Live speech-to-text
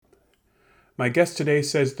My guest today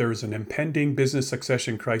says there is an impending business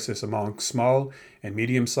succession crisis among small and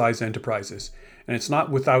medium sized enterprises, and it's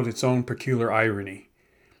not without its own peculiar irony.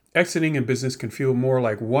 Exiting a business can feel more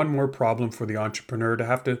like one more problem for the entrepreneur to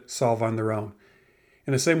have to solve on their own.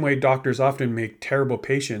 In the same way doctors often make terrible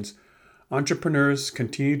patients, entrepreneurs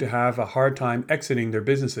continue to have a hard time exiting their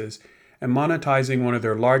businesses and monetizing one of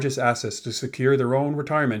their largest assets to secure their own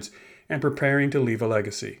retirements and preparing to leave a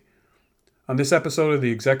legacy. On this episode of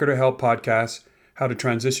the Executor Help Podcast, how to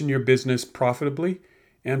transition your business profitably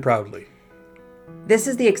and proudly. This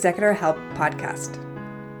is the Executor Help Podcast.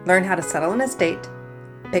 Learn how to settle an estate,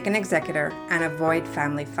 pick an executor, and avoid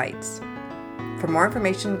family fights. For more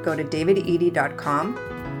information, go to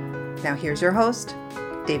davidedie.com. Now here's your host,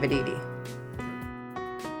 David Edie.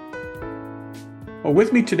 Well,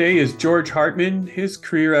 with me today is George Hartman. His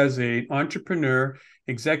career as an entrepreneur,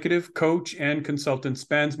 executive, coach, and consultant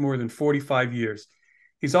spans more than 45 years.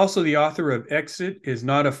 He's also the author of Exit is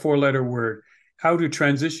Not a Four-Letter Word, How to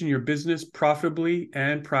Transition Your Business Profitably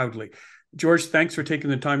and Proudly. George, thanks for taking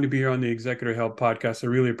the time to be here on the Executor Help Podcast. I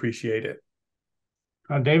really appreciate it.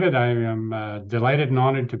 David, I am delighted and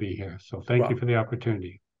honored to be here. So thank you for the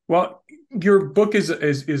opportunity. Well, your book is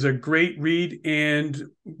a great read. And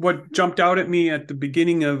what jumped out at me at the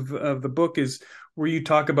beginning of the book is where you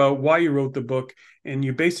talk about why you wrote the book, and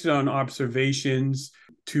you based it on observations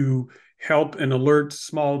to help and alert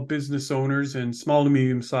small business owners and small to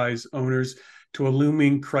medium-sized owners to a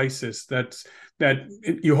looming crisis that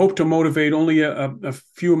you hope to motivate only a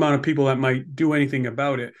few amount of people that might do anything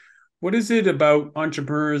about it. What is it about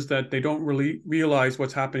entrepreneurs that they don't really realize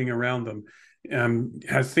what's happening around them?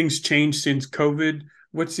 Has things changed since COVID?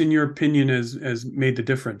 What's, in your opinion, has made the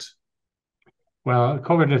difference? Well,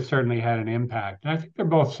 COVID has certainly had an impact. And I think there are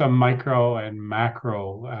both some micro and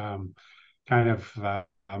macro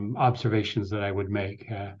observations that I would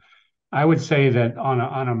make. I would say that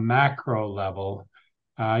on a macro level,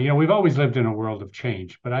 we've always lived in a world of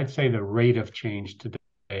change, but I'd say the rate of change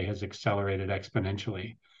today has accelerated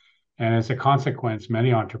exponentially. And as a consequence,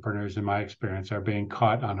 many entrepreneurs, in my experience, are being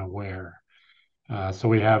caught unaware. So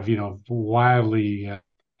we have, wildly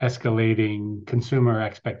escalating consumer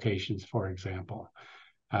expectations, for example.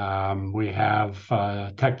 We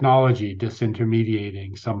have technology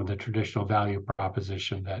disintermediating some of the traditional value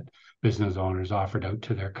proposition that business owners offered out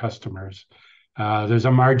to their customers. There's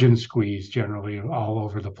a margin squeeze generally all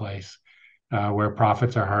over the place where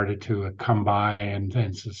profits are harder to come by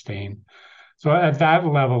and sustain. So at that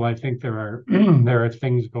level, I think there are there are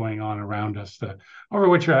things going on around us over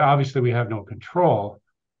which obviously we have no control,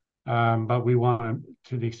 but we want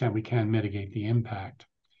to the extent we can mitigate the impact.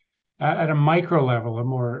 At a micro level, a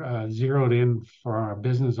more zeroed in for our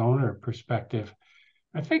business owner perspective,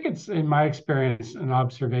 I think it's, in my experience, an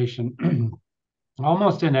observation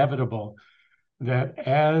almost inevitable that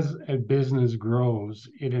as a business grows,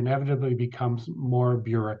 it inevitably becomes more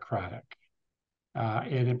bureaucratic.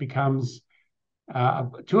 And it becomes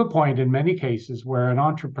to a point in many cases where an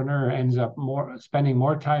entrepreneur ends up spending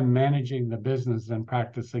more time managing the business than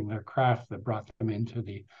practicing their craft that brought them into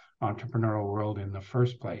the entrepreneurial world in the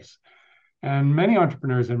first place. And many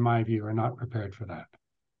entrepreneurs, in my view, are not prepared for that.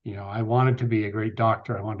 I wanted to be a great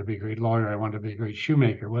doctor. I wanted to be a great lawyer. I wanted to be a great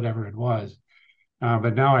shoemaker, whatever it was.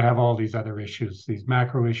 But now I have all these other issues, these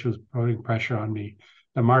macro issues putting pressure on me,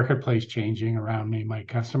 the marketplace changing around me, my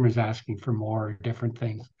customers asking for more different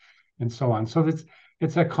things, and so on. So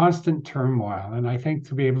it's a constant turmoil. And I think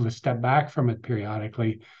to be able to step back from it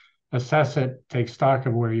periodically, assess it, take stock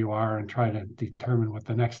of where you are, and try to determine what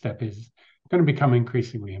the next step is going to become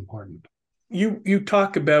increasingly important. You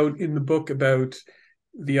talk about in the book about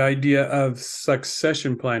the idea of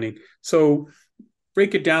succession planning. So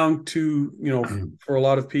break it down to, for a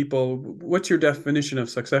lot of people, what's your definition of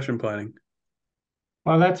succession planning?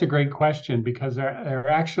 Well, that's a great question because there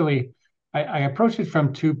actually, I approach it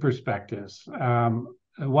from two perspectives.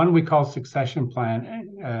 One we call succession plan,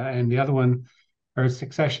 and the other one, or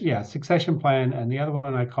succession plan, and the other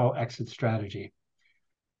one I call exit strategy.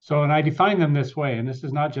 So, and I define them this way, and this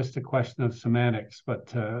is not just a question of semantics, but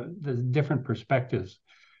the different perspectives.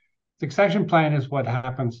 Succession plan is what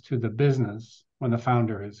happens to the business when the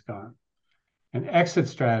founder is gone. And exit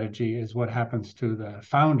strategy is what happens to the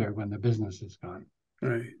founder when the business is gone.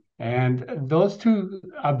 Right. And those two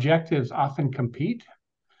objectives often compete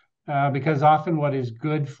because often what is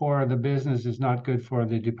good for the business is not good for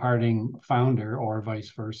the departing founder or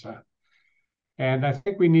vice versa. And I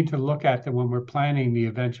think we need to look at them when we're planning the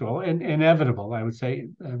eventual and inevitable, I would say,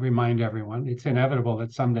 remind everyone, it's inevitable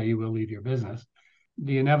that someday you will leave your business.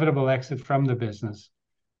 The inevitable exit from the business.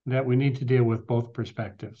 that we need to deal with both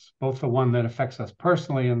perspectives, both the one that affects us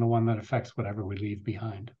personally and the one that affects whatever we leave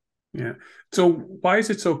behind. Yeah. So why is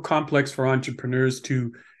it so complex for entrepreneurs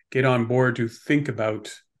to get on board to think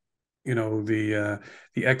about, the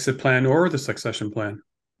exit plan or the succession plan?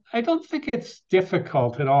 I don't think it's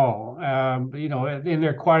difficult at all. In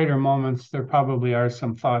their quieter moments, there probably are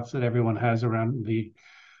some thoughts that everyone has around the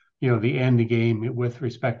end game with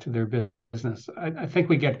respect to their business. I think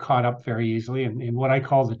we get caught up very easily in what I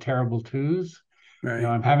call the terrible twos. Right.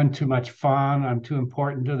 I'm having too much fun. I'm too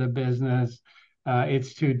important to the business.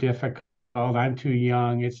 It's too difficult. I'm too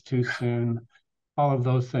young. It's too soon. All of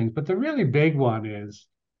those things. But the really big one is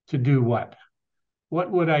to do what?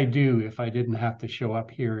 What would I do if I didn't have to show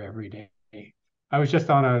up here every day? I was just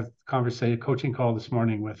on a coaching call this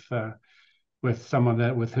morning with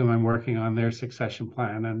someone with whom I'm working on their succession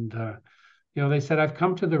plan, and they said I've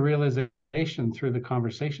come to the realization through the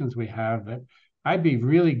conversations we have that I'd be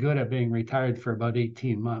really good at being retired for about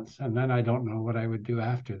 18 months, and then I don't know what I would do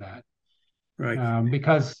after that. Right.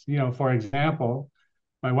 Because, for example,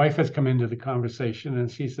 my wife has come into the conversation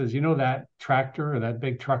and she says, that tractor or that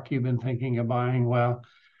big truck you've been thinking of buying, well,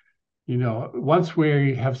 once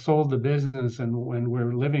we have sold the business and when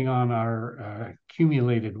we're living on our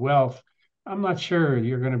accumulated wealth, I'm not sure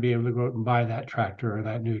you're going to be able to go out and buy that tractor or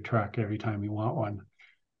that new truck every time you want one,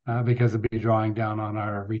 because it'll be drawing down on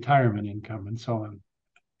our retirement income and so on.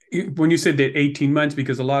 When you said that 18 months,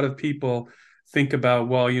 because a lot of people think about,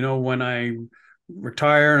 well, when I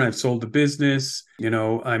retire and I've sold the business,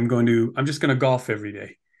 I'm just going to golf every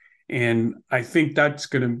day. And I think that's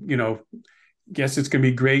going to, yes, it's going to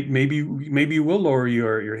be great. Maybe you will lower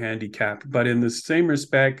your handicap, but in the same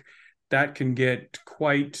respect, that can get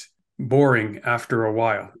quite boring after a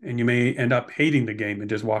while, and you may end up hating the game and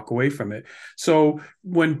just walk away from it. So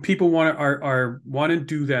when people want to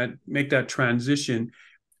do that, make that transition,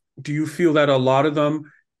 do you feel that a lot of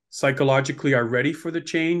them psychologically are ready for the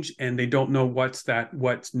change and they don't know what's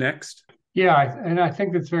next? Yeah, and I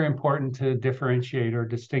think it's very important to differentiate or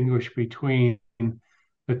distinguish between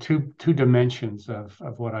the two dimensions of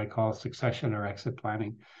what I call succession or exit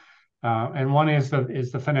planning. And one is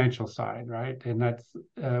the financial side, right? And that's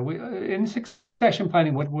in succession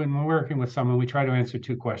planning, when we're working with someone, we try to answer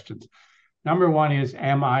two questions. Number one is,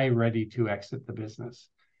 am I ready to exit the business?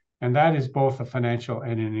 And that is both a financial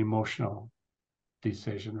and an emotional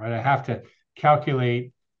decision, right? I have to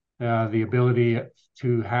calculate the ability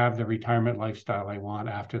to have the retirement lifestyle I want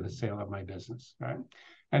after the sale of my business, right?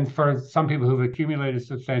 And for some people who've accumulated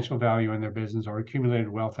substantial value in their business or accumulated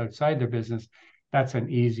wealth outside their business, that's an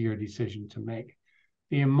easier decision to make.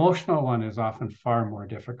 The emotional one is often far more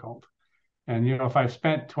difficult. And, if I've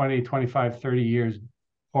spent 20, 25, 30 years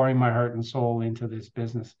pouring my heart and soul into this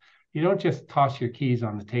business, you don't just toss your keys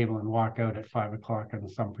on the table and walk out at 5 o'clock on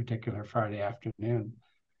some particular Friday afternoon.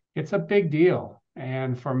 It's a big deal.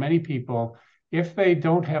 And for many people, if they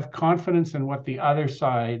don't have confidence in what the other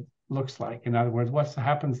side looks like, in other words, what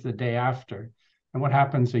happens the day after, and what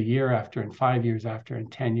happens a year after, and 5 years after,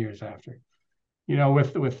 and 10 years after.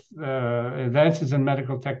 With advances in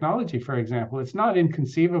medical technology, for example, it's not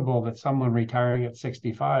inconceivable that someone retiring at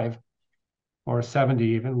 65 or 70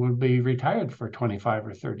 even would be retired for 25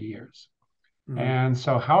 or 30 years. Mm-hmm. And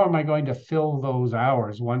so how am I going to fill those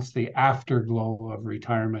hours once the afterglow of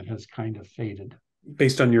retirement has kind of faded?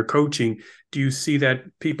 Based on your coaching, do you see that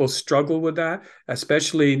people struggle with that,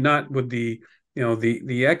 especially not with the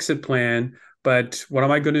exit plan, but what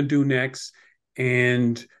am I going to do next?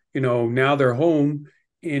 And now they're home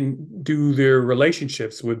and do their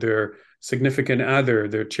relationships with their significant other,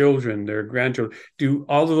 their children, their grandchildren. Do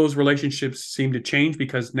all of those relationships seem to change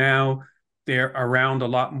because now they're around a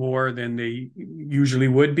lot more than they usually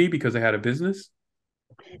would be because they had a business?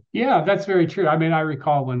 Yeah, that's very true. I mean, I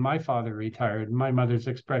recall when my father retired, my mother's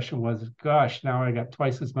expression was, gosh, now I got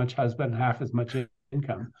twice as much husband, half as much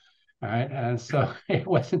income. All right. And so it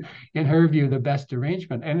wasn't, in her view, the best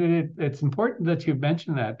arrangement. And it's important that you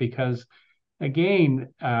mention that because, again,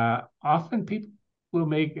 often people will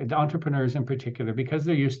make, entrepreneurs in particular, because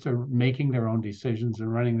they're used to making their own decisions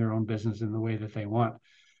and running their own business in the way that they want,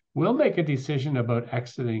 will make a decision about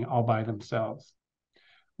exiting all by themselves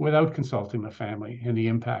without consulting the family and the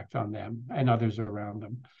impact on them and others around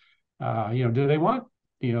them. Do they want,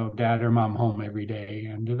 dad or mom home every day?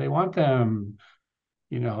 And do they want them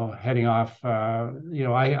heading off?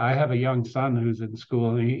 I have a young son who's in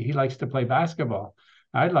school. And he likes to play basketball.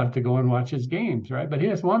 I'd love to go and watch his games, right? But he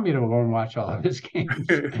doesn't want me to go and watch all of his games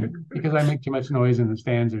because I make too much noise in the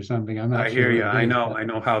stands or something. I'm not I sure hear you. what it is. I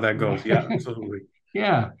know how that goes. Yeah, absolutely.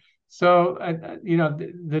 Yeah. So,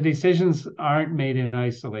 the decisions aren't made in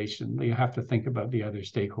isolation. You have to think about the other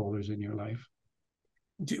stakeholders in your life.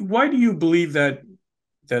 Why do you believe that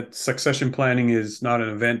succession planning is not an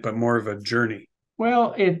event, but more of a journey?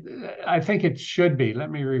 Well, I think it should be. Let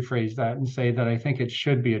me rephrase that and say that I think it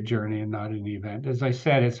should be a journey and not an event. As I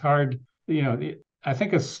said, it's hard. I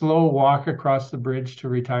think a slow walk across the bridge to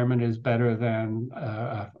retirement is better than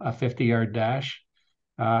a 50-yard dash.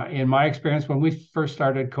 In my experience, when we first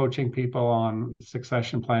started coaching people on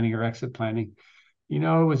succession planning or exit planning, it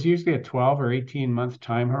was usually a 12 or 18-month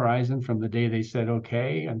time horizon from the day they said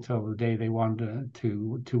okay until the day they wanted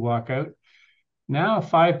to walk out. Now,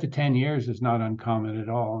 5 to 10 years is not uncommon at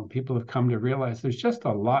all. And people have come to realize there's just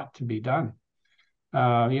a lot to be done.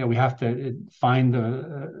 We have to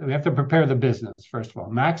we have to prepare the business, first of all,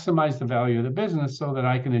 maximize the value of the business so that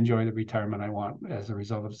I can enjoy the retirement I want as a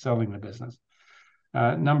result of selling the business.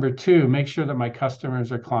 Number two, make sure that my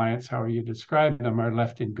customers or clients, however you describe them, are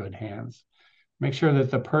left in good hands. Make sure that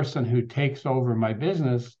the person who takes over my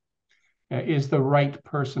business is the right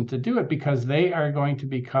person to do it, because they are going to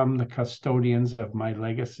become the custodians of my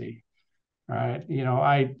legacy. Right?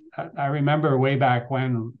 I remember way back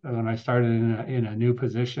when I started in a new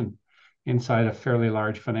position inside a fairly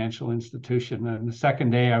large financial institution, and the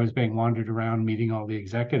second day I was being wandered around meeting all the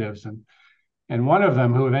executives, and one of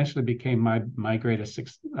them, who eventually became my greatest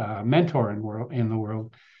mentor in the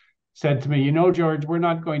world, said to me, George, we're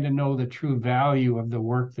not going to know the true value of the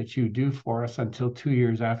work that you do for us until 2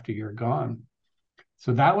 years after you're gone.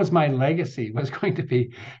 So that was my legacy, was going to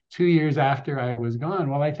be 2 years after I was gone.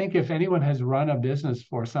 Well, I think if anyone has run a business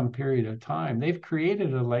for some period of time, they've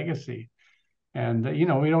created a legacy. And,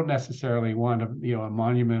 we don't necessarily want a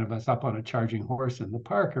monument of us up on a charging horse in the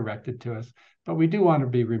park erected to us, but we do want to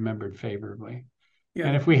be remembered favorably. Yeah.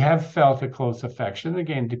 And if we have felt a close affection,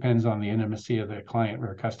 again, depends on the intimacy of the client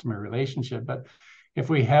or customer relationship. But if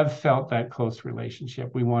we have felt that close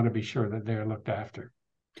relationship, we want to be sure that they're looked after.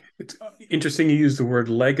 It's interesting you use the word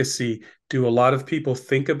legacy. Do a lot of people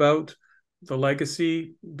think about the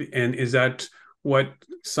legacy? And is that what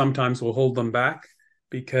sometimes will hold them back?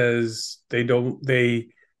 Because they don't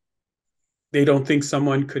think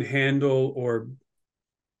someone could handle or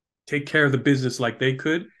take care of the business like they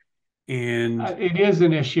could. And it is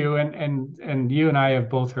an issue, and you and I have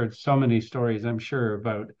both heard so many stories, I'm sure,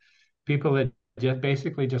 about people that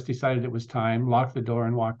basically just decided it was time, locked the door,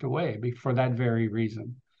 and walked away for that very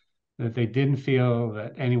reason, that they didn't feel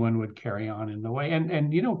that anyone would carry on in the way.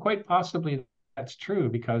 And quite possibly that's true,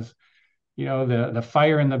 because the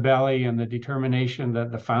fire in the belly and the determination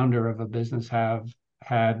that the founder of a business had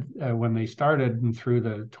when they started, and through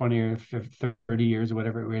the 20 or 30 years or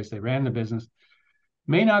whatever it was they ran the business,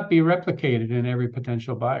 may not be replicated in every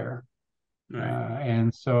potential buyer. Right.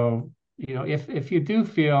 And so, if you do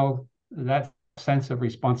feel that sense of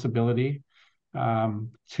responsibility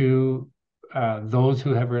to those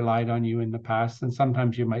who have relied on you in the past, then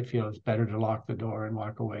sometimes you might feel it's better to lock the door and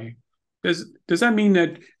walk away. Does that mean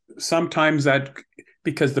that sometimes that,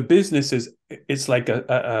 because the business it's like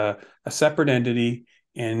a separate entity,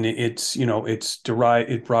 and it's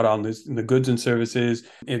derived, it brought on the goods and services,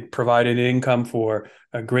 it provided income for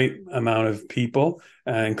a great amount of people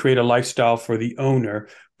and create a lifestyle for the owner,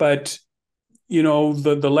 but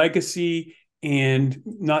the legacy, and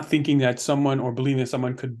not thinking that someone, or believing that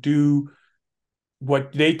someone could do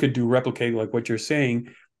what they could do, replicate like what you're saying,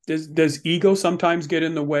 does ego sometimes get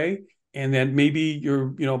in the way? And then maybe you're,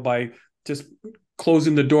 by just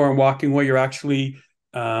closing the door and walking away, you're actually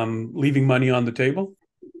leaving money on the table?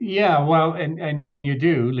 Yeah, well, and you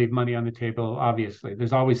do leave money on the table, obviously.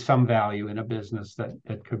 There's always some value in a business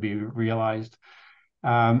that could be realized.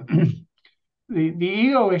 The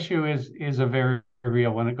ego issue is a very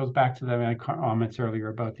real one. It goes back to my comments earlier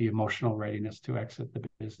about the emotional readiness to exit the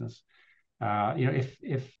business.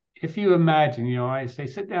 If you imagine, I say,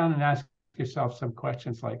 sit down and ask yourself some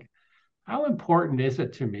questions like, how important is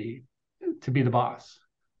it to me to be the boss?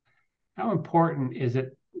 How important is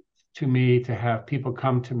it to me to have people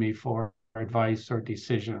come to me for advice or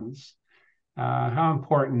decisions? How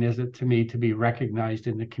important is it to me to be recognized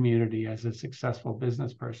in the community as a successful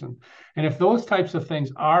business person? And if those types of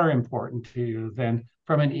things are important to you, then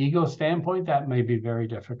from an ego standpoint, that may be very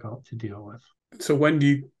difficult to deal with. So when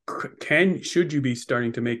should you be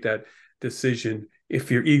starting to make that decision? If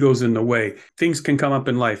your ego's in the way, things can come up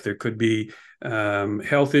in life. There could be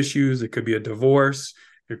health issues. It could be a divorce.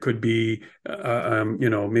 There could be,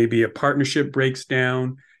 maybe a partnership breaks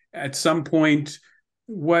down. At some point,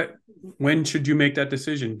 when should you make that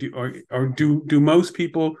decision? Do most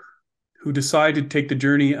people who decide to take the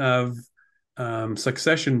journey of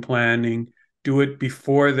succession planning do it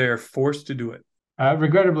before they're forced to do it?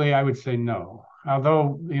 Regrettably, I would say no.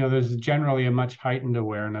 Although, there's generally a much heightened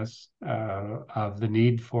awareness of the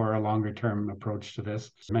need for a longer term approach to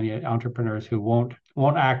this. Many entrepreneurs who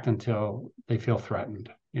won't act until they feel threatened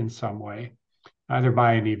in some way, either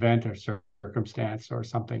by an event or circumstance or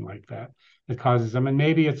something like that causes them. And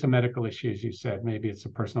maybe it's a medical issue, as you said. Maybe it's a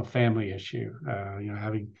personal family issue.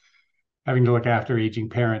 Having to look after aging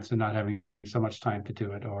parents and not having so much time to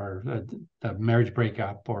do it, or the marriage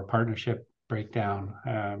breakup or partnership breakdown.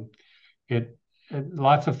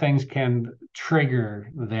 Lots of things can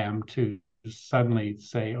trigger them to suddenly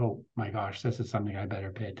say, "Oh my gosh, this is something I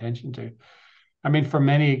better pay attention to." I mean, for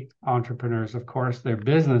many entrepreneurs, of course, their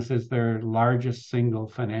business is their largest single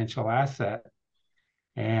financial asset,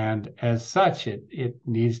 and as such, it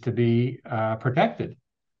needs to be protected.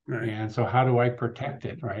 Right. And so, how do I protect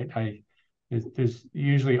it? Right? There's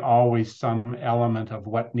usually always some element of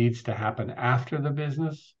what needs to happen after the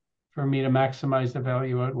business for me to maximize the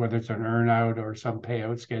value out, whether it's an earn out or some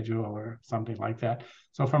payout schedule or something like that.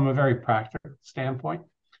 So from a very practical standpoint,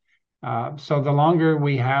 so the longer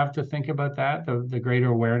we have to think about that, the greater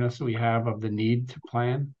awareness we have of the need to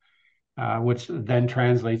plan, which then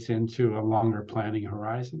translates into a longer planning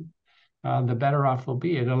horizon, the better off we'll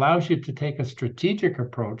be. It allows you to take a strategic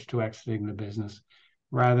approach to exiting the business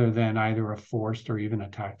rather than either a forced or even a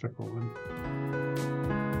tactical one.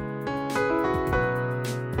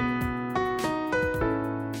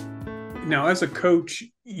 Now, as a coach,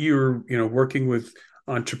 you're working with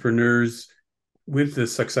entrepreneurs with the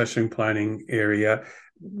succession planning area.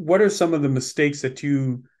 What are some of the mistakes that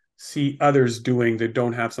you see others doing that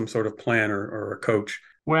don't have some sort of plan or a coach?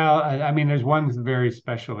 Well, I mean, there's one very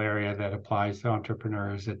special area that applies to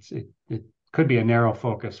entrepreneurs. It could be a narrow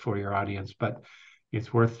focus for your audience, but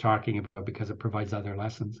it's worth talking about because it provides other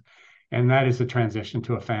lessons. And that is the transition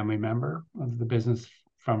to a family member of the business,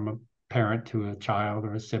 from a parent to a child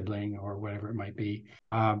or a sibling or whatever it might be,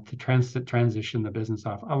 to transition the business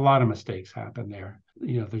off. A lot of mistakes happen there.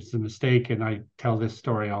 There's the mistake, and I tell this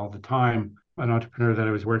story all the time. An entrepreneur that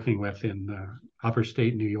I was working with in upper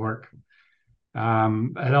state New York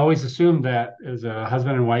had always assumed that as a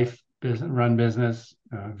husband and wife run business,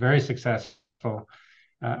 very successful,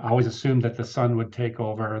 always assumed that the son would take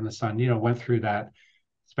over, and the son, went through that,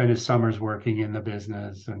 spent his summers working in the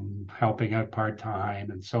business and helping out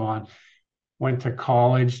part-time and so on. Went to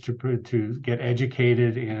college to get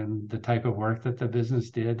educated in the type of work that the business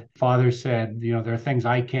did. Father said, there are things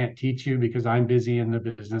I can't teach you because I'm busy in the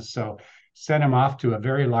business. So sent him off to a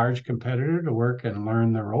very large competitor to work and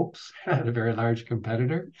learn the ropes at a very large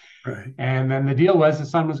competitor. Right. And then the deal was the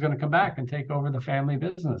son was going to come back and take over the family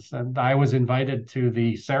business. And I was invited to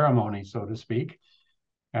the ceremony, so to speak,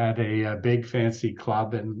 at a big fancy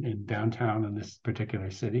club in downtown in this particular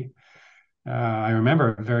city. I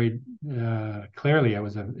remember very clearly. It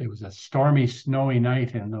was a stormy, snowy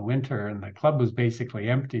night in the winter, and the club was basically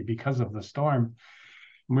empty because of the storm.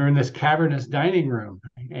 We were in this cavernous dining room,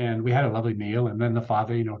 and we had a lovely meal. And then the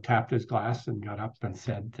father, tapped his glass and got up and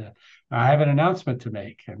said, "I have an announcement to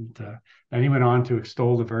make." And then he went on to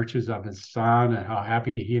extol the virtues of his son and how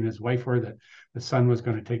happy he and his wife were that the son was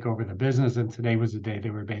going to take over the business. And today was the day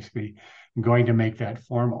they were basically going to make that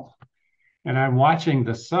formal. And I'm watching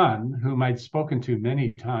the son, whom I'd spoken to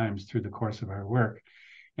many times through the course of our work,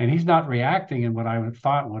 and he's not reacting in what I would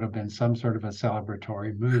thought would have been some sort of a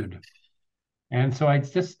celebratory mood. And so I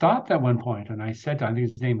just stopped at one point and I said, I think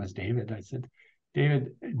his name was David. I said,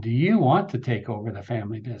 "David, do you want to take over the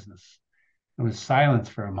family business?" There was silence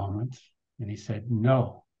for a moment. And he said,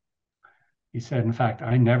 "No." He said, "In fact,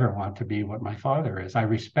 I never want to be what my father is. I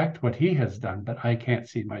respect what he has done, but I can't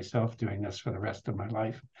see myself doing this for the rest of my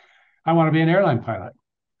life. I want to be an airline pilot."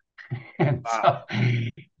 And Wow.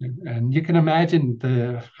 and you can imagine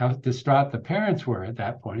how distraught the parents were at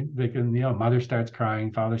that point. They can, mother starts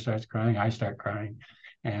crying, father starts crying, I start crying,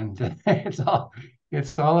 and it's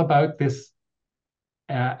all about this.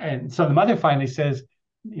 And so the mother finally says,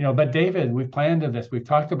 "But David, we've planned this. We've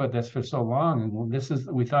talked about this for so long, and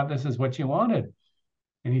we thought this is what you wanted."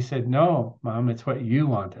 And he said, "No, Mom, it's what you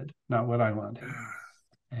wanted, not what I wanted."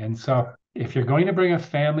 And so if you're going to bring a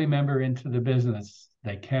family member into the business,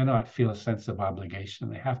 they cannot feel a sense of obligation.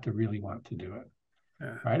 They have to really want to do it.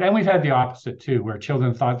 Yeah. Right. And we've had the opposite too, where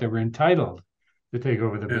children thought they were entitled to take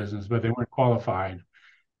over the business, but they weren't qualified.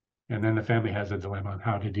 And then the family has a dilemma on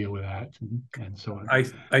how to deal with that and so on.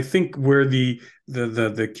 I think where the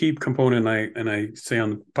key component, I say on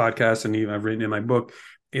the podcast, and even I've written in my book,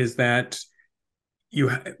 is that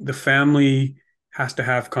the family has to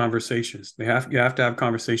have conversations. You have to have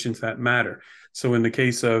conversations that matter. So in the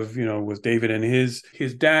case of, with David and his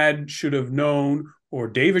dad should have known, or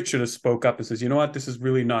David should have spoke up and says, you know what, this is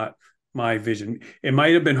really not my vision. It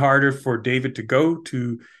might have been harder for David to go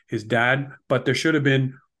to his dad, but there should have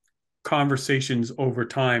been conversations over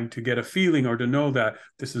time to get a feeling or to know that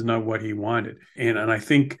this is not what he wanted. And I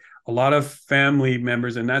think a lot of family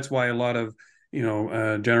members, and that's why a lot of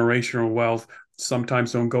generational wealth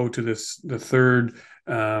sometimes don't go to the third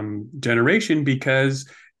generation, because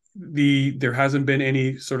there hasn't been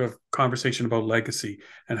any sort of conversation about legacy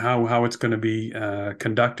and how it's going to be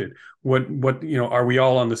conducted. What are we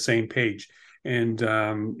all on the same page? And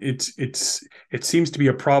it seems to be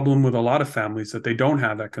a problem with a lot of families that they don't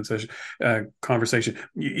have that conversation.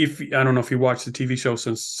 If I don't know if you watch the TV show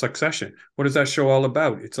since Succession, what is that show all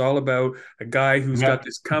about? It's all about a guy who's got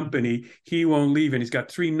this company, he won't leave, and he's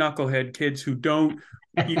got three knucklehead kids who don't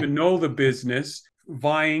even know the business,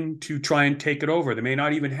 vying to try and take it over. They may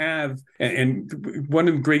not even have. And one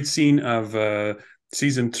of the great scene of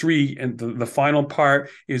season 3, and the final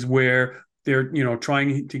part is where they're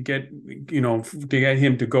trying to get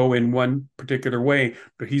him to go in one particular way,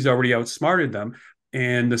 but he's already outsmarted them.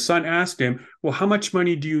 And the son asked him, well, how much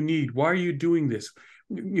money do you need? Why are you doing this?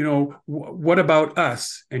 What about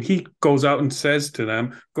us? And he goes out and says to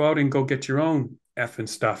them, go out and go get your own effing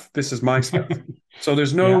stuff. This is my stuff. So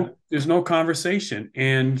there's no conversation.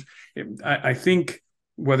 And I think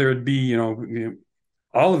whether it be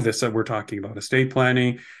all of this that we're talking about, estate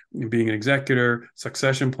planning, being an executor,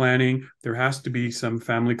 succession planning, there has to be some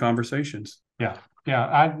family conversations. Yeah,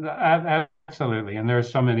 I absolutely. And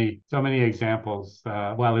there's so many examples.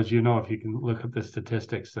 Well, as you know, if you can look at the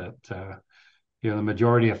statistics that the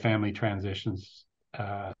majority of family transitions,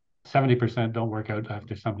 70% don't work out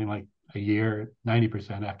after something like a year,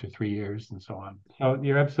 90% after 3 years, and so on. So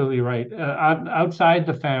you're absolutely right. Outside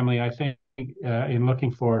the family, I think in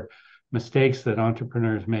looking for mistakes that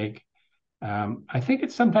entrepreneurs make, I think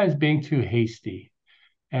it's sometimes being too hasty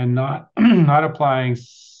and not applying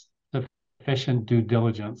sufficient due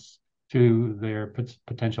diligence to their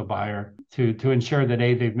potential buyer to ensure that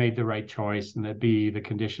A, they've made the right choice, and that B, the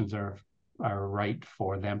conditions are right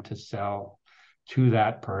for them to sell to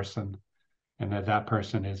that person, and that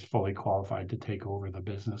person is fully qualified to take over the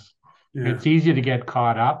business. Yeah. It's easy to get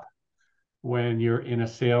caught up when you're in a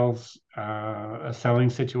selling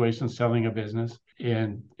situation, selling a business,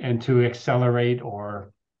 and to accelerate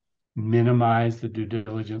or minimize the due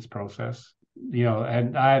diligence process.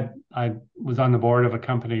 And I was on the board of a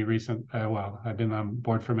company I've been on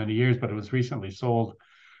board for many years, but it was recently sold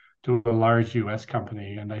to a large US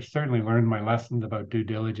company. And I certainly learned my lessons about due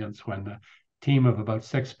diligence when the team of about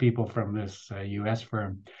 6 people from this US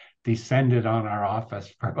firm descended on our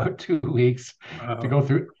office for about 2 weeks to go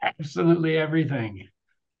through absolutely everything.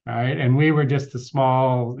 All right. And we were just a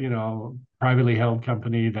small, privately held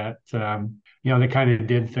company that, they kind of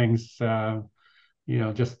did things,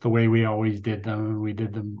 just the way we always did them. We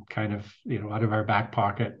did them kind of, out of our back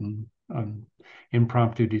pocket and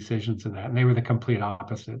impromptu decisions and that. And they were the complete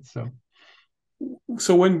opposite. So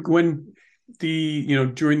when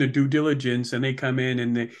during the due diligence and they come in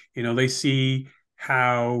and they see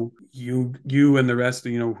how you and the rest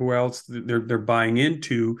of who else they're buying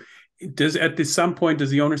into, some point does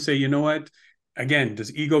the owner say, you know what, again,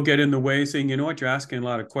 does ego get in the way, saying, you know what, you're asking a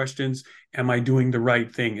lot of questions, am I doing the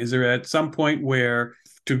right thing? Is there at some point where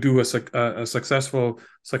to do a successful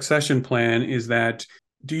succession plan, is that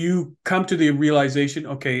do you come to the realization,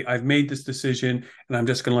 okay, I've made this decision and I'm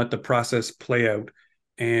just going to let the process play out,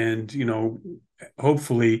 and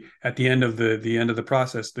hopefully at the end of the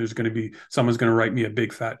process, there's going to be someone's going to write me a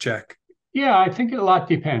big fat check? Yeah, I think a lot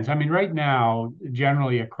depends. I mean, right now,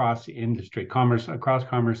 generally across the industry, commerce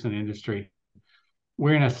and industry,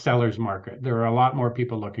 we're in a seller's market. There are a lot more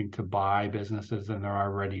people looking to buy businesses than there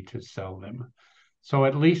are ready to sell them. So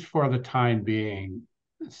at least for the time being,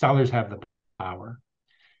 sellers have the power.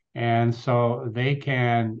 And so they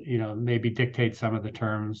can, maybe dictate some of the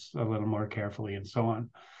terms a little more carefully and so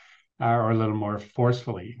on, or a little more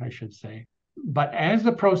forcefully, I should say. But as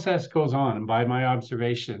the process goes on, and by my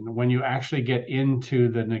observation, when you actually get into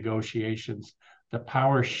the negotiations, the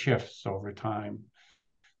power shifts over time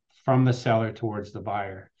from the seller towards the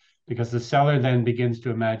buyer, because the seller then begins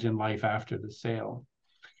to imagine life after the sale.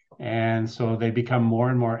 And so they become more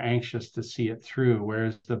and more anxious to see it through,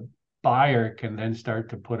 whereas the buyer can then start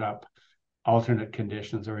to put up alternate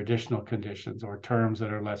conditions or additional conditions or terms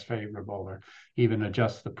that are less favorable, or even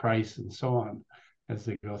adjust the price and so on as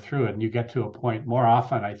they go through it. And you get to a point more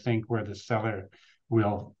often, I think, where the seller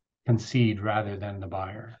will concede rather than the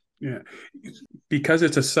buyer. Yeah. Because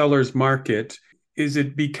it's a seller's market, is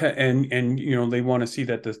it because and they want to see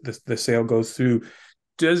that the sale goes through?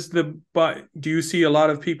 But do you see a lot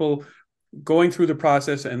of people going through the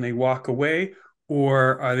process and they walk away,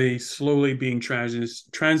 or are they slowly being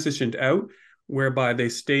transitioned out, whereby they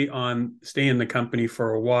stay in the company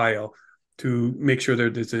for a while to make sure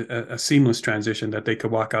that there's a seamless transition, that they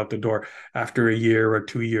could walk out the door after a year or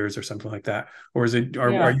 2 years or something like that? Or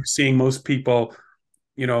are Yeah, you seeing most people,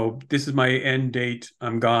 this is my end date,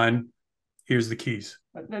 I'm gone, here's the keys?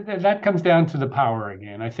 that comes down to the power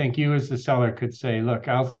again. I think you as the seller could say, look,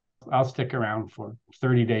 I'll stick around for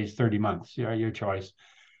 30 days, 30 months, your choice.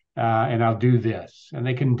 And I'll do this. And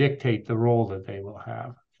they can dictate the role that they will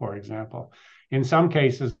have, for example. In some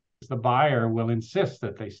cases, the buyer will insist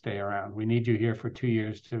that they stay around. We need you here for 2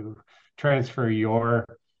 years to transfer your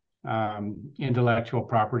intellectual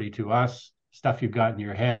property to us, stuff you've got in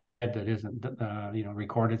your head that isn't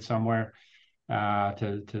recorded somewhere,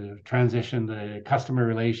 to transition the customer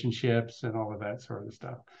relationships and all of that sort of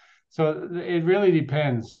stuff. So it really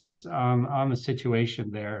depends on the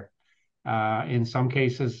situation there. In some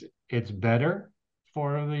cases, it's better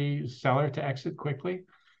for the seller to exit quickly.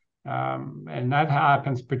 And that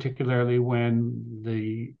happens particularly when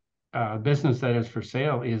the business that is for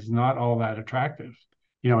sale is not all that attractive.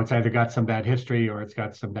 It's either got some bad history, or it's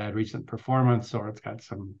got some bad recent performance, or it's got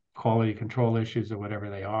some quality control issues, or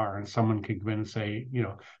whatever they are. And someone can come in and say,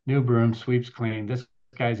 new broom sweeps clean. This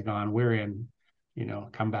guy's gone. We're in.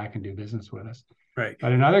 Come back and do business with us. Right.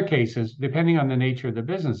 But in other cases, depending on the nature of the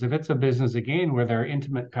business, if it's a business, again, where there are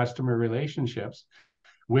intimate customer relationships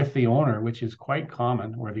with the owner, which is quite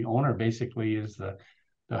common, where the owner basically is the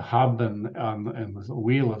hub and the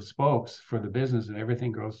wheel of spokes for the business, and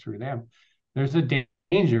everything goes through them, there's a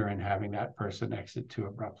danger in having that person exit too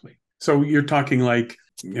abruptly. So you're talking like,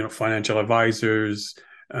 financial advisors,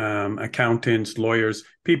 accountants, lawyers,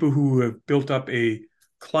 people who have built up a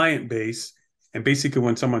client base. And basically,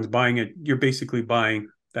 when someone's buying it, you're basically buying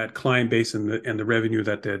that client base and the revenue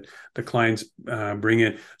that the clients bring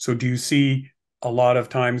in. So do you see a lot of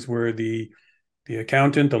times where the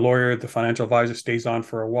accountant, the lawyer, the financial advisor stays on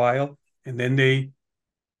for a while, and then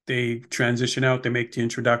they transition out, they make the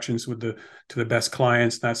introductions to the best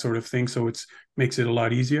clients, that sort of thing, so it makes it a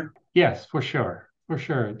lot easier? Yes, for sure.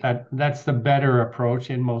 That's the better approach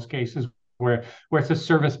in most cases, where it's a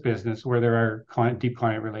service business, where there are deep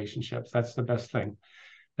client relationships. That's the best thing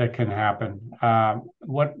that can happen.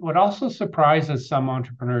 What also surprises some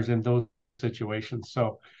entrepreneurs in those situations.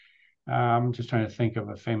 So I'm just trying to think of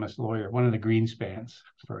a famous lawyer, one of the Greenspans,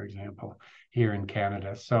 for example, here in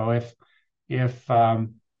Canada. So if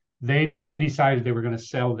they decided they were going to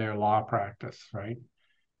sell their law practice, right?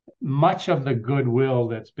 Much of the goodwill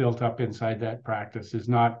that's built up inside that practice is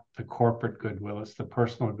not the corporate goodwill, it's the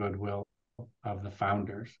personal goodwill of the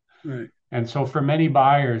founders. Right. And so for many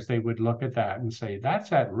buyers, they would look at that and say,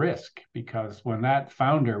 that's at risk, because when that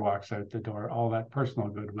founder walks out the door, all that personal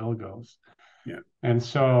goodwill goes. Yeah. And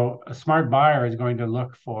so a smart buyer is going to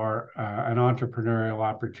look for an entrepreneurial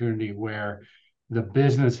opportunity where the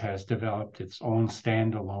business has developed its own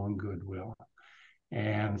standalone goodwill.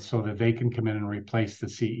 And so that they can come in and replace the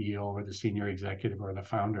CEO or the senior executive or the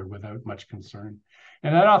founder without much concern.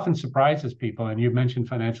 And that often surprises people. And you mentioned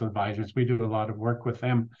financial advisors. We do a lot of work with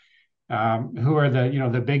them, who are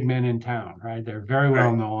the big men in town, right? They're very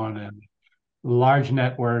well known and large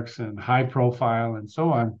networks and high profile and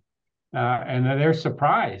so on. And they're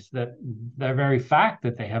surprised that the very fact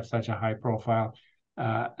that they have such a high profile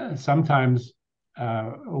sometimes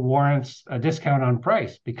warrants a discount on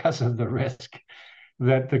price because of the risk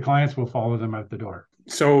that the clients will follow them out the door.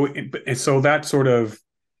 So that sort of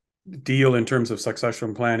deal in terms of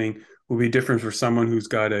succession planning will be different for someone who's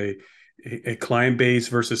got a client base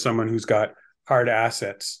versus someone who's got hard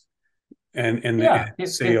assets and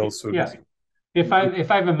sales. If I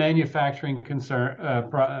have a manufacturing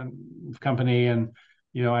company, and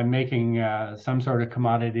I'm making some sort of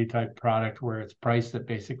commodity type product where it's priced that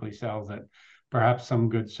basically sells it, perhaps some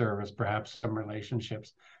good service, perhaps some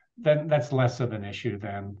relationships, then that's less of an issue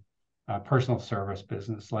than a personal service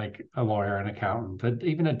business like a lawyer, an accountant, but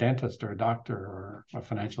even a dentist or a doctor or a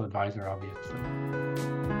financial advisor, obviously.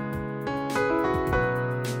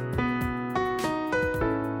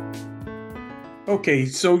 Okay,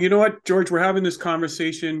 so you know what, George, we're having this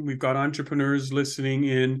conversation. We've got entrepreneurs listening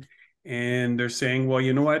in, and they're saying, well,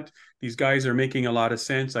 you know what, these guys are making a lot of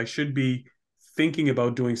sense. I should be thinking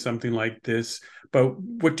about doing something like this. But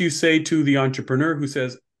what do you say to the entrepreneur who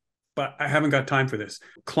says, but I haven't got time for this?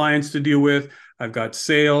 Clients to deal with, I've got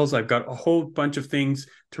sales, I've got a whole bunch of things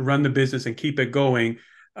to run the business and keep it going.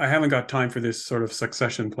 I haven't got time for this sort of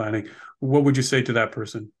succession planning. What would you say to that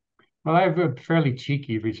person? Well, I have a fairly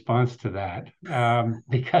cheeky response to that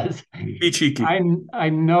because Be cheeky. I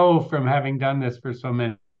know from having done this for so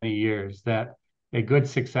many years that a good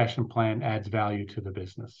succession plan adds value to the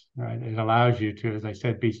business, right? It allows you to, as I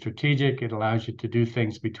said, be strategic. It allows you to do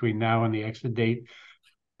things between now and the exit date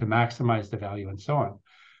to maximize the value and so on.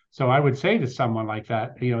 So I would say to someone like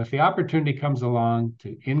that, if the opportunity comes along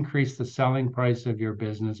to increase the selling price of your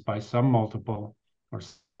business by some multiple or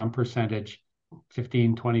some percentage,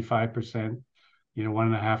 15, 25%,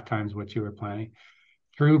 1.5 times what you were planning,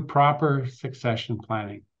 through proper succession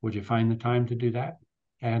planning, would you find the time to do that?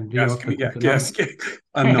 And, Yes, if yeah, the number, yes.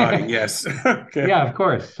 I'm nodding. Yes. Okay. yeah, of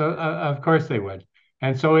course. So, of course they would.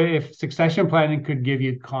 And so, if succession planning could give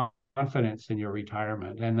you confidence in your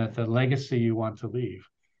retirement and that the legacy you want to leave,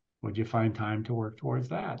 would you find time to work towards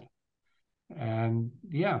that? And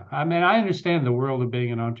yeah, I mean, I understand the world of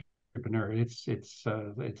being an entrepreneur. It's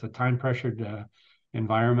a time pressured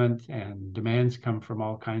environment, and demands come from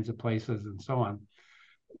all kinds of places and so on.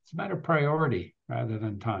 It's a matter of priority rather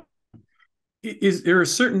than time. Is there a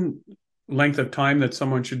certain length of time that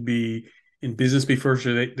someone should be in business before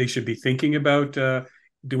they should be thinking about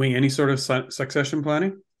doing any sort of succession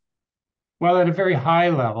planning? Well, at a very high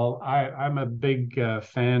level, I'm a big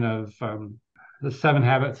fan of the Seven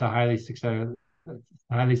Habits of highly successful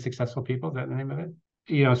people. Is that the name of it?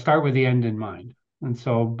 Start with the end in mind. And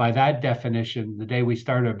so, by that definition, the day we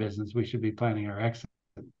start our business, we should be planning our exit.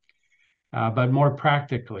 But more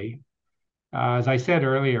practically, as I said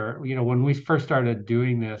earlier, when we first started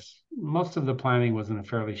doing this, most of the planning was in a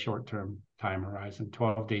fairly short-term time horizon.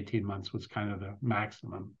 12 to 18 months was kind of the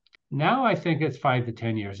maximum. Now I think it's 5 to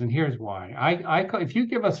 10 years, and here's why. If you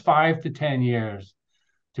give us 5 to 10 years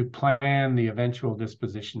to plan the eventual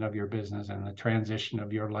disposition of your business and the transition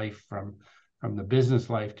of your life from the business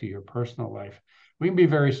life to your personal life, we can be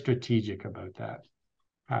very strategic about that.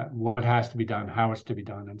 What has to be done, how it's to be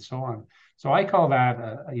done, and so on. So I call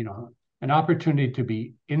that, an opportunity to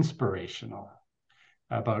be inspirational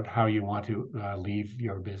about how you want to leave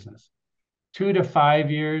your business. 2 to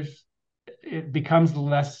 5 years, it becomes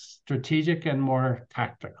less strategic and more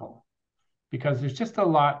tactical because there's just a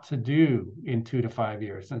lot to do in 2 to 5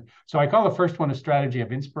 years. And so I call the first one a strategy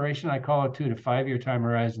of inspiration. I call a 2 to 5 year time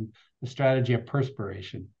horizon the strategy of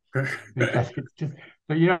perspiration. Because it's just,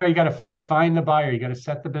 you got to find the buyer, you got to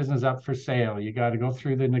set the business up for sale, you got to go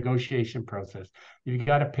through the negotiation process, you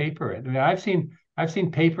got to paper it. I mean, I've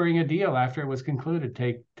seen papering a deal after it was concluded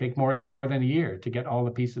take more than a year to get all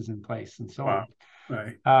the pieces in place and so Wow. on.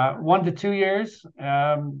 Right. 1 to 2 years,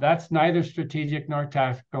 that's neither strategic nor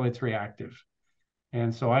tactical, it's reactive.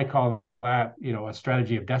 And so I call that, a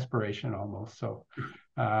strategy of desperation almost. So,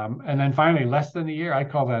 and then finally, less than a year, I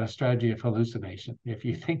call that a strategy of hallucination. If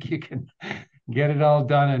you think you can get it all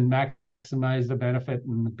done and maximize the benefit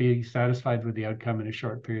and be satisfied with the outcome in a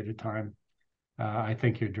short period of time, I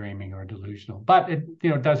think you're dreaming or delusional. But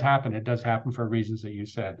it does happen. It does happen for reasons that you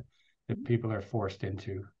said, that people are forced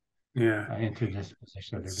into Yeah. this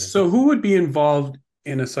position of their So business. who would be involved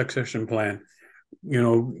in a succession plan?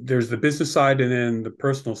 There's the business side and then the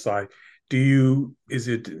personal side. Is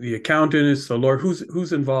it the accountant, is the lawyer?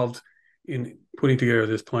 Who's involved in putting together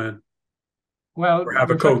this plan? Well, Or have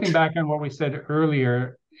a reflecting coach? back on what we said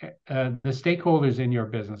earlier, the stakeholders in your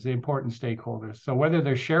business, the important stakeholders. So whether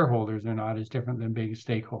they're shareholders or not is different than being a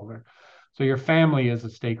stakeholder. So your family is a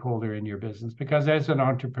stakeholder in your business because as an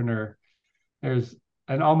entrepreneur, there's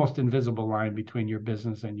an almost invisible line between your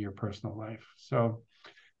business and your personal life. So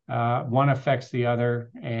one affects the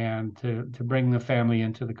other, and to bring the family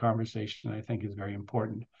into the conversation, I think is very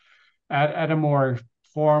important. At a more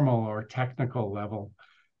formal or technical level,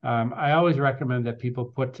 I always recommend that people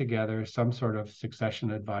put together some sort of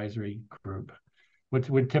succession advisory group, which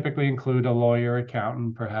would typically include a lawyer,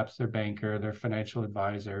 accountant, perhaps their banker, their financial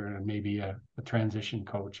advisor, and maybe a transition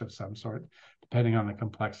coach of some sort, depending on the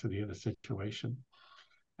complexity of the situation.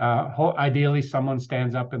 Ideally, someone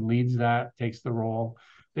stands up and leads that, takes the role.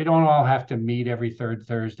 They don't all have to meet every third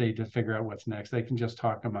Thursday to figure out what's next. They can just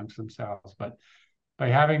talk amongst themselves. But by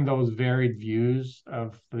having those varied views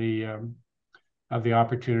of the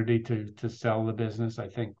opportunity to sell the business, I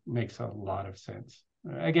think makes a lot of sense.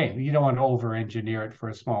 Again, you don't want to over-engineer it for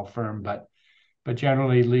a small firm, but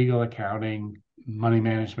generally legal, accounting, money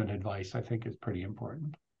management advice, I think is pretty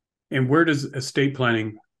important. And where does estate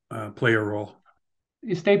planning play a role?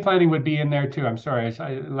 Estate planning would be in there too. I'm sorry,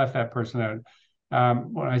 I left that person out.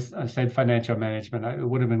 When I said financial management, it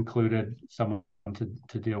would have included someone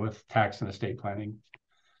to deal with tax and estate planning,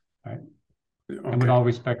 right? And with Okay. all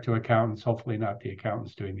respect to accountants, hopefully not the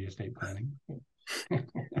accountants doing the estate planning.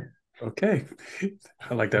 Okay.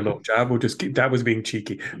 I like that little jab. We'll just keep, that was being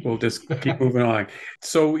cheeky. We'll just keep moving on.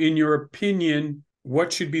 So, in your opinion,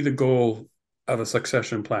 what should be the goal of a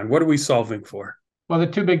succession plan? What are we solving for? Well, the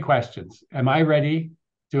two big questions: am I ready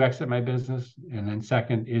to exit my business? And then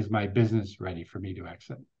second, is my business ready for me to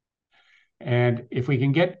exit? And if we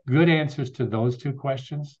can get good answers to those two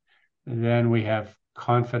questions, then we have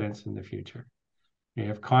confidence in the future. We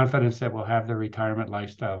have confidence that we'll have the retirement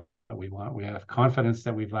lifestyle that we want. We have confidence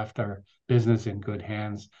that we've left our business in good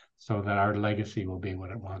hands so that our legacy will be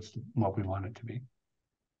what we want it to be.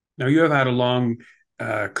 Now, you have had a long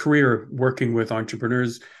career working with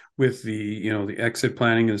entrepreneurs with the exit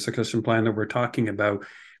planning and the succession plan that we're talking about.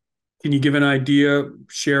 Can you give an idea,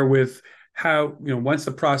 share with how, once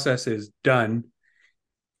the process is done,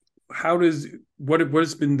 what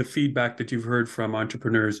has been the feedback that you've heard from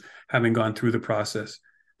entrepreneurs having gone through the process?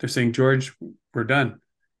 They're saying, George, we're done.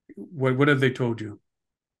 What have they told you?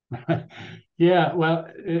 Yeah, well,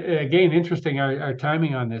 again, interesting our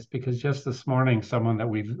timing on this, because just this morning, someone that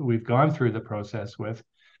we've gone through the process with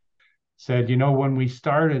said, when we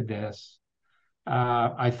started this,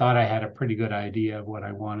 I thought I had a pretty good idea of what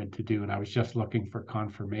I wanted to do, and I was just looking for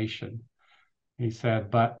confirmation. He said,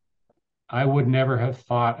 but I would never have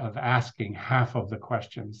thought of asking half of the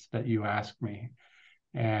questions that you asked me.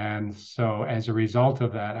 And so as a result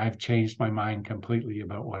of that, I've changed my mind completely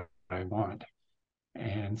about what I want.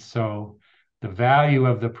 And so the value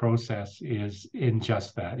of the process is in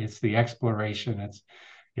just that. It's the exploration.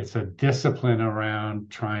 It's a discipline around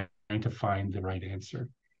trying to find the right answer.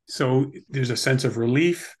 So there's a sense of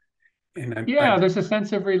relief, Yeah, there's a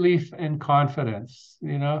sense of relief and confidence,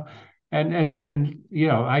 and I,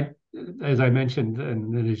 as I mentioned,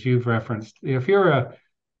 and as you've referenced, if you're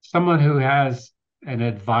someone who has an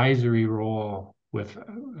advisory role with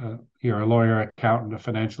you're a lawyer, accountant, a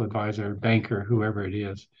financial advisor, banker, whoever it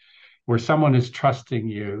is, where someone is trusting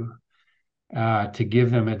you to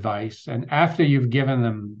give them advice, and after you've given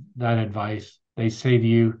them that advice, they say to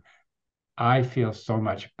you, "I feel so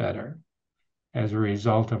much better as a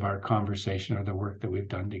result of our conversation or the work that we've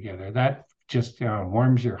done together." That just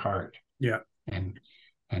warms your heart. Yeah. and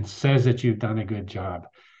and says that you've done a good job.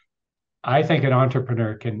 I think an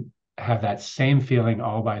entrepreneur can have that same feeling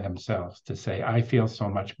all by themselves, to say, I feel so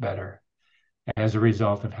much better as a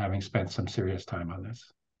result of having spent some serious time on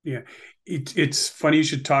this. Yeah. It's funny you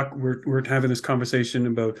should talk. We're having this conversation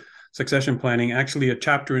about succession planning. Actually, a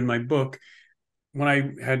chapter in my book, when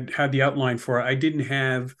I had the outline for it, I didn't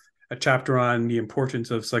have a chapter on the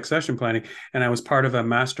importance of succession planning, and I was part of a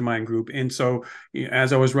mastermind group. And so,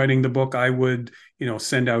 as I was writing the book, I would,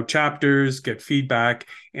 send out chapters, get feedback,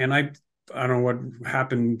 and I don't know what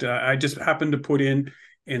happened. I just happened to put in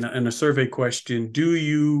a survey question: do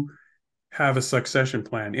you have a succession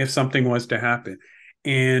plan if something was to happen?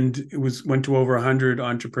 And it went to over 100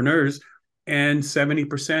 entrepreneurs, and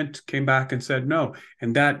 70% came back and said no.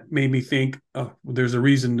 And that made me think, oh, well, there's a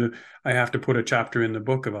reason I have to put a chapter in the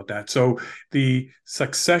book about that. So the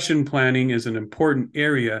succession planning is an important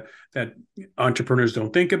area that entrepreneurs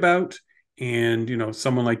don't think about. And,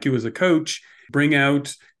 someone like you as a coach, bring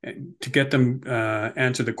out to get them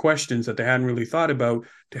answer the questions that they hadn't really thought about,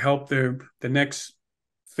 to help the next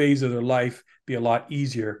phase of their life be a lot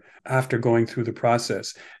easier after going through the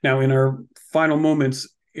process. Now, in our final moments,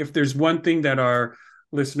 if there's one thing that our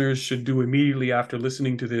listeners should do immediately after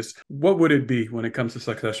listening to this, what would it be when it comes to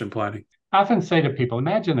succession planning? I often say to people,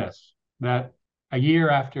 imagine this, that a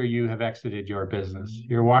year after you have exited your business,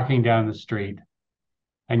 you're walking down the street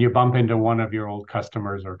and you bump into one of your old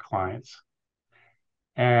customers or clients.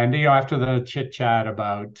 And, after the chit chat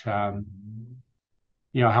about,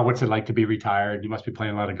 what's it like to be retired? You must be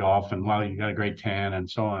playing a lot of golf, and wow, you got a great tan and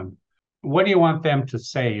so on. What do you want them to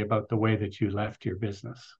say about the way that you left your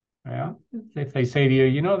business? Yeah. If they say to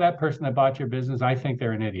you, that person that bought your business, I think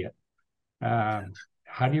they're an idiot.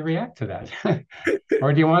 How do you react to that?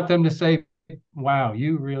 Or do you want them to say, wow,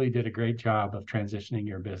 you really did a great job of transitioning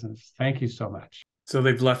your business. Thank you so much. So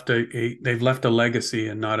they've left a legacy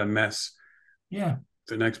and not a mess. Yeah.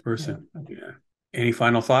 The next person. Yeah. Any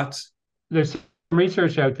final thoughts? There's some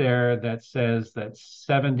research out there that says that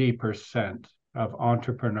 70% of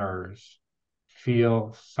entrepreneurs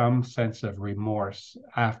feel some sense of remorse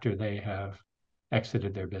after they have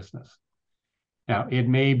exited their business. Now, it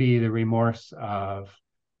may be the remorse of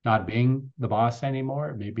not being the boss anymore.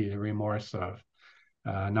 It may be the remorse of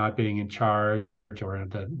not being in charge, or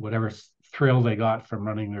whatever thrill they got from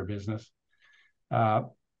running their business.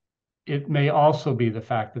 It may also be the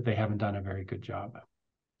fact that they haven't done a very good job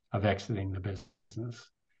of exiting the business,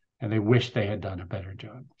 and they wish they had done a better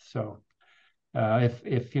job. So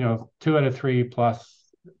if 2 out of 3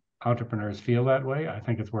 plus entrepreneurs feel that way, I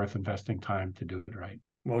think it's worth investing time to do it right.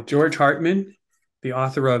 Well, George Hartman, the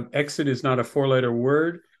author of Exit is Not a Four-Letter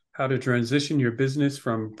Word, How to Transition Your Business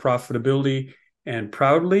from Profitability and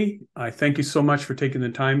Proudly. I thank you so much for taking the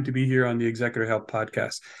time to be here on the Executor Help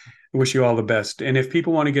Podcast. I wish you all the best. And if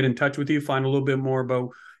people want to get in touch with you, find a little bit more about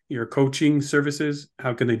your coaching services,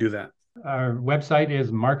 how can they do that? Our website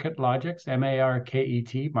is Market Logics,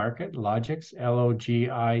 M-A-R-K-E-T, Market Logics, Logics.ca.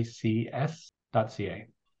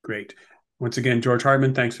 Great. Once again, George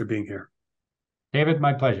Hartman, thanks for being here. David,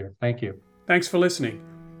 my pleasure. Thank you. Thanks for listening.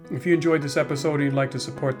 If you enjoyed this episode and you'd like to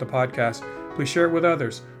support the podcast, please share it with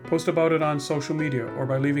others, post about it on social media, or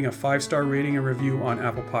by leaving a 5-star rating and review on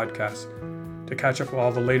Apple Podcasts. To catch up with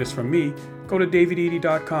all the latest from me, go to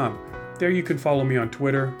davideady.com. There you can follow me on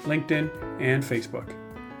Twitter, LinkedIn, and Facebook.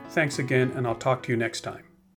 Thanks again, and I'll talk to you next time.